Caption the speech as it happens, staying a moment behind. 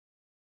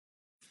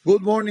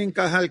Good morning,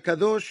 Kahal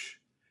Kadosh,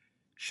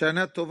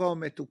 Shana Tova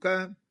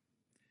Umetuka,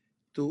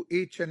 to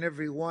each and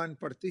every one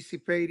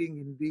participating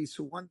in this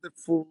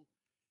wonderful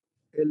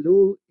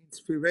Elul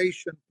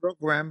Inspiration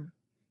program,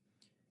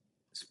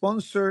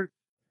 sponsored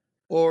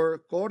or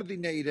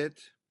coordinated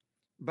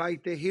by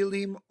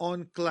Tehillim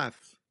on Klaf.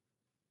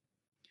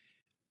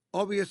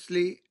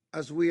 Obviously,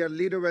 as we are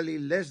literally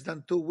less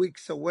than 2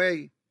 weeks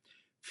away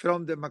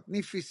from the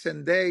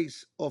magnificent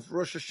days of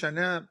Rosh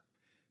Hashanah,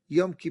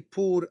 Yom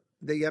Kippur,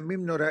 the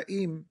Yamim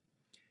Noraim,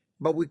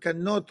 but we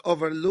cannot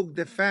overlook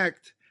the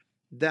fact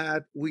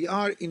that we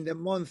are in the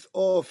month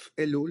of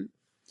Elul,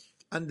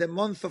 and the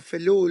month of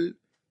Elul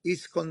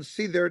is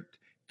considered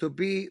to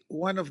be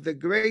one of the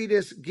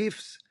greatest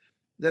gifts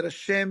that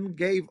Hashem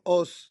gave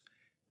us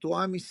to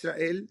Am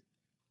Israel,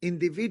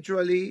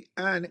 individually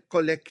and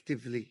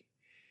collectively.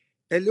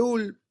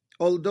 Elul,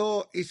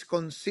 although is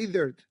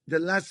considered the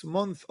last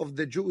month of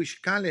the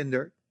Jewish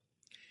calendar,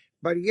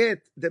 but yet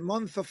the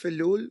month of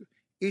Elul,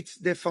 it's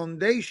the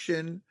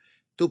foundation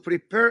to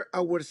prepare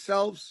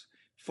ourselves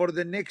for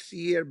the next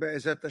year,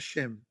 Be'ezat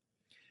Hashem.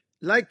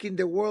 Like in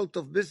the world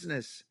of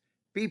business,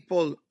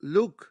 people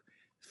look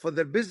for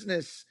their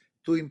business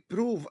to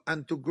improve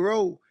and to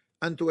grow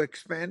and to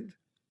expand.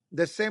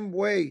 The same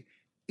way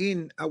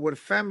in our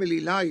family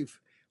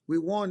life, we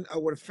want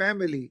our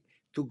family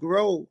to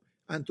grow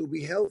and to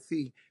be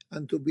healthy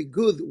and to be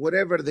good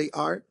wherever they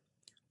are.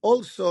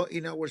 Also,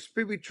 in our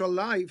spiritual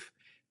life,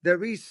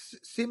 there is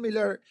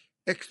similar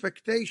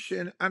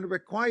expectation and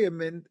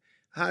requirement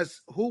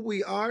as who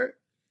we are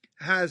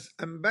as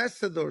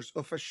ambassadors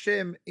of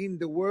Hashem in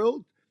the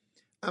world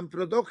and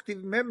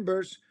productive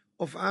members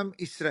of Am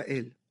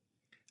Israel.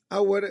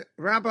 Our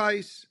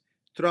rabbis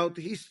throughout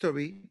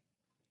history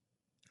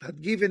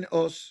had given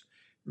us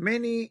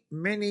many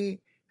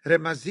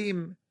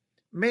remazim,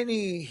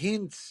 many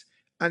hints,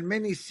 and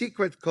many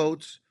secret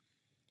codes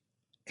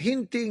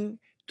hinting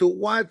to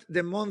what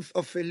the month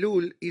of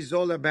Elul is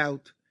all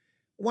about.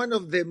 One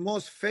of the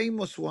most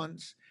famous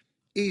ones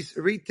is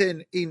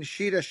written in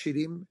Shir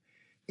HaShirim,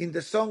 in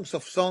the Songs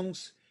of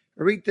Songs,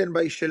 written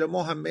by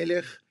Shlomo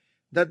HaMelech,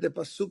 that the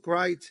Pasuk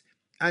writes,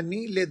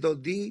 Ani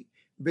ledodi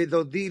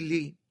bedodi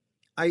li.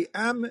 I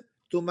am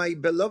to my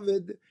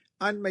beloved,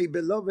 and my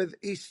beloved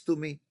is to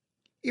me.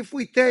 If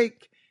we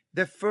take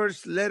the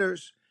first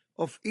letters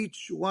of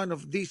each one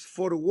of these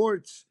four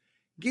words,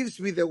 gives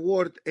me the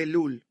word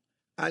Elul.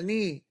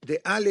 Ani,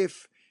 the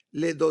Aleph,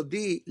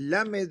 ledodi,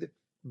 lamed,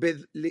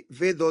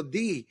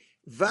 vedodi,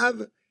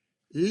 vav,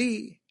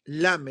 li,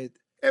 lamed.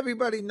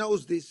 Everybody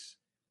knows this,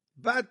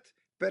 but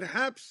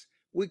perhaps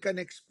we can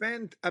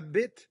expand a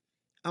bit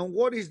on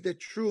what is the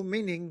true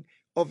meaning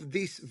of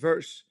this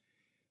verse.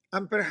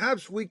 And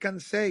perhaps we can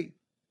say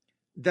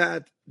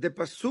that the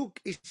Pasuk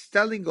is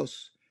telling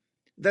us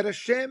that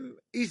Hashem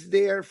is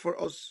there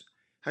for us.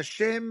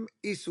 Hashem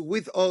is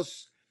with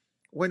us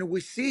when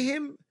we see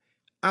Him,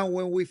 and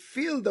when we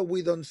feel that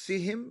we don't see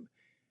Him.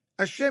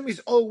 Hashem is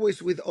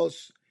always with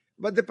us.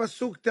 But the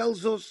Pasuk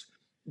tells us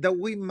that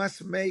we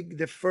must make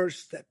the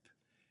first step.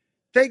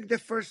 Take the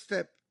first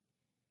step.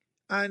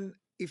 And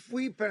if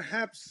we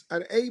perhaps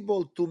are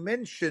able to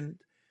mention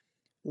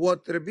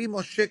what Rabbi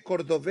Moshe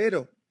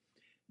Cordovero,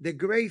 the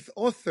great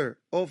author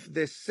of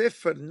the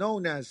Sefer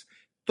known as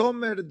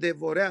Tomer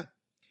Devorah,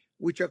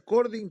 which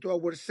according to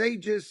our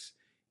sages,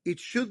 it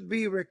should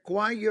be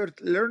required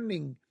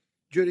learning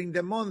during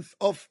the month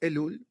of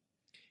Elul,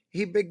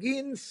 he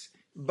begins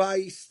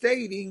by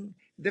stating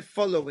the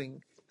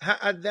following: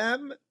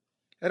 Ha'adam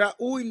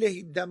ra'ui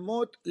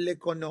lehidamot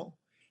lekono.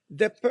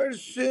 The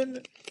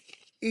person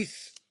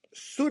is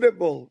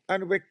suitable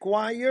and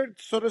required,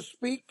 so to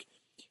speak,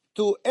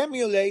 to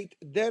emulate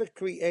their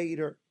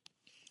creator.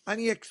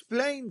 And he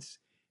explains,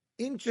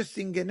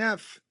 interesting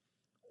enough,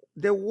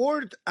 the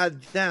word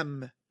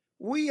Adam,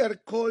 we are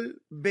called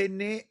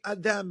Bene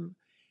Adam.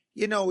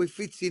 You know, if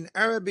it's in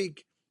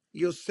Arabic,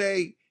 you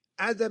say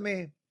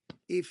Adame.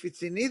 If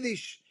it's in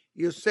Yiddish,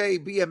 you say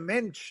be a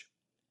mensch.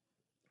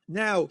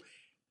 Now,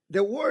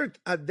 the word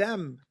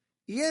Adam,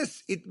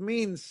 yes, it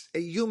means a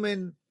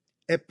human,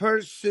 a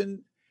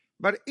person,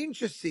 but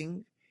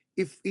interesting,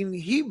 if in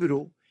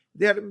Hebrew,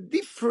 there are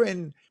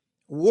different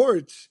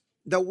words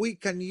that we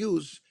can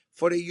use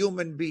for a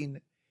human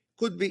being.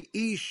 Could be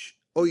ish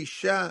or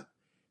isha,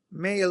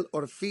 male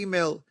or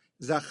female,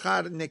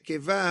 zachar,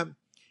 nekeva,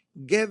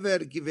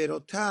 gever,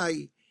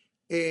 giverotai,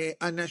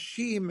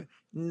 anashim,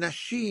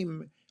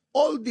 nashim.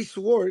 All these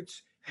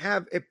words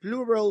have a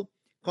plural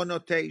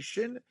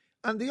connotation,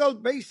 and they all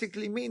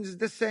basically means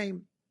the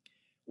same,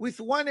 with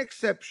one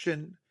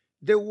exception,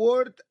 the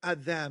word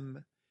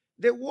Adam.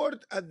 The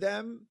word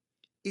Adam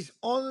is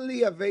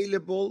only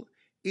available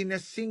in a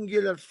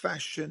singular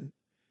fashion,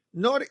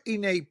 not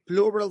in a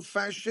plural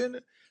fashion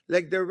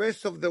like the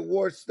rest of the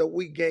words that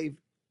we gave.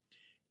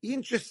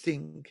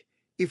 Interesting,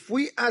 if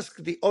we ask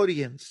the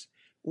audience,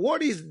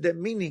 what is the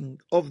meaning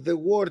of the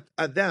word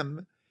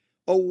Adam,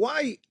 or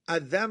why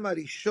Adam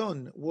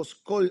Arishon was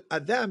called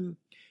Adam,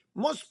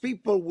 most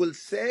people will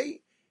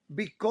say,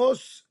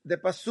 because the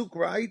Pasuk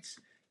writes,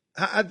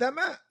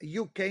 Ha'adama,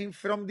 you came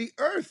from the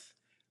earth.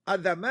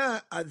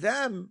 Adama,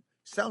 Adam,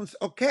 sounds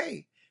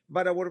okay.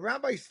 But our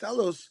rabbis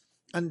tell us,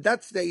 and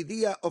that's the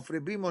idea of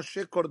Rabbi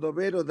Moshe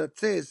Cordovero, that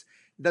says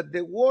that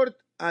the word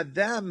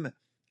Adam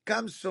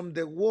comes from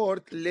the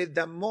word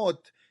ledamot,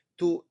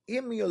 to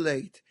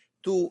emulate,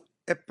 to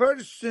a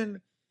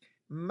person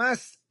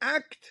must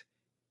act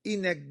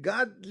in a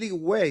godly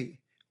way.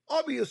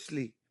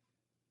 Obviously,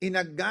 in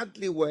a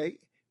godly way,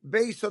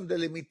 based on the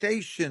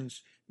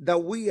limitations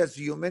that we as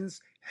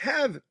humans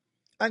have.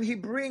 And he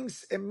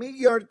brings a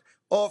myriad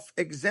of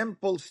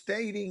examples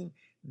stating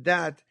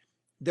that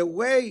the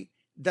way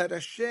that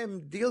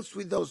Hashem deals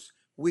with us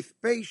with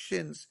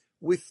patience,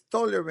 with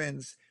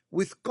tolerance,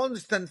 with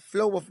constant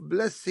flow of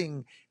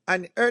blessing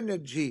and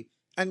energy,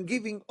 and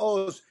giving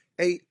us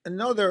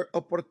another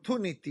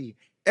opportunity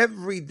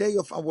every day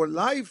of our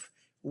life,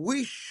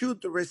 we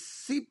should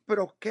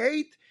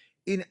reciprocate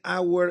in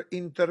our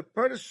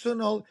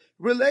interpersonal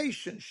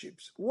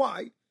relationships.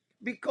 Why?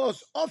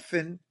 Because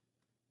often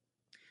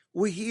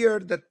we hear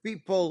that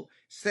people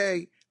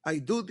say, I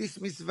do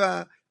this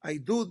mitzvah, I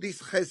do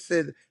this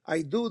chesed,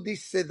 I do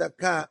this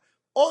tzedakah.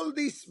 All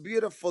these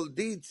beautiful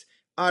deeds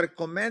are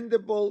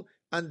commendable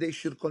and they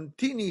should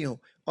continue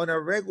on a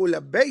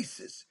regular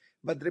basis.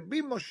 But Rabbi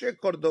Moshe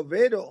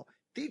Cordovero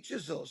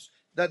teaches us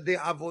that the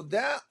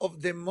avodah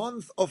of the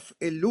month of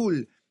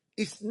Elul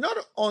is not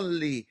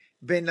only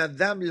ben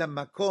adam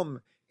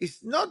lamakom,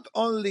 it's not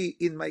only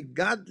in my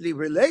godly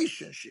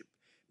relationship,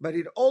 but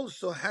it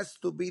also has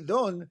to be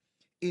done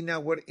in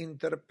our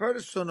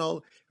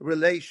interpersonal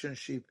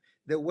relationship,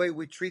 the way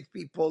we treat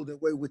people, the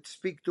way we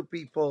speak to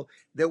people,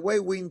 the way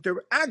we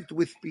interact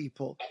with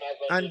people.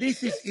 And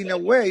this is, in a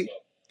way,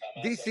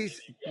 this is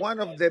one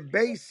of the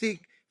basic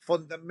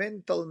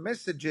fundamental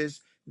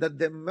messages that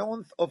the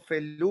month of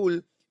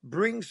Elul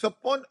brings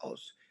upon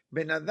us.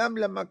 Ben Adam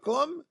la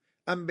makom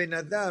and Ben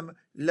Adam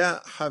la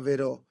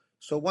havero.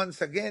 So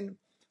once again,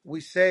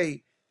 we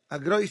say,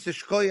 Agrois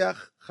Shkoyach,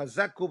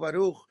 Chazaku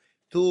Baruch,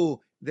 to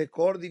the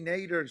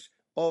coordinators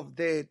of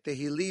the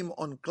Tehillim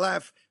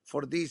Enclave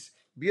for this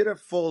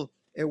beautiful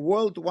a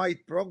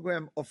worldwide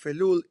program of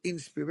Elul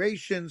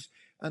inspirations,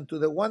 and to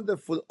the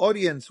wonderful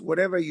audience,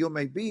 wherever you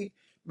may be,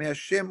 may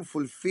Hashem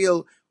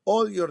fulfill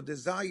all your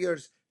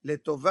desires,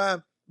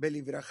 letovah,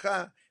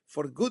 belivracha,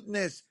 for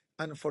goodness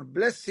and for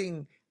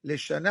blessing,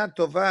 leshana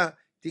tova,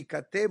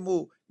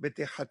 tikatemu,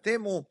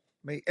 betechatemu.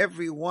 May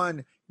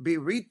everyone be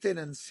written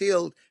and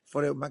sealed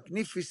for a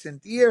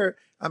magnificent year,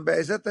 and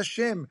be'ezat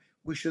Hashem,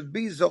 we should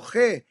be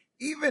zocheh,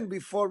 even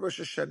before Rosh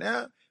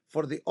Hashanah,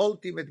 for the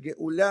ultimate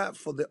Geula,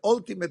 for the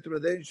ultimate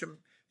redemption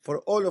for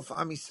all of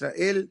Am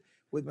Yisrael,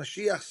 with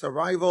Mashiach's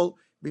arrival,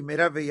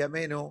 b'mera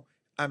v'yamenu.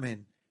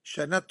 Amen.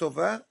 Shana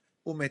tova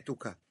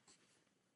umetuka.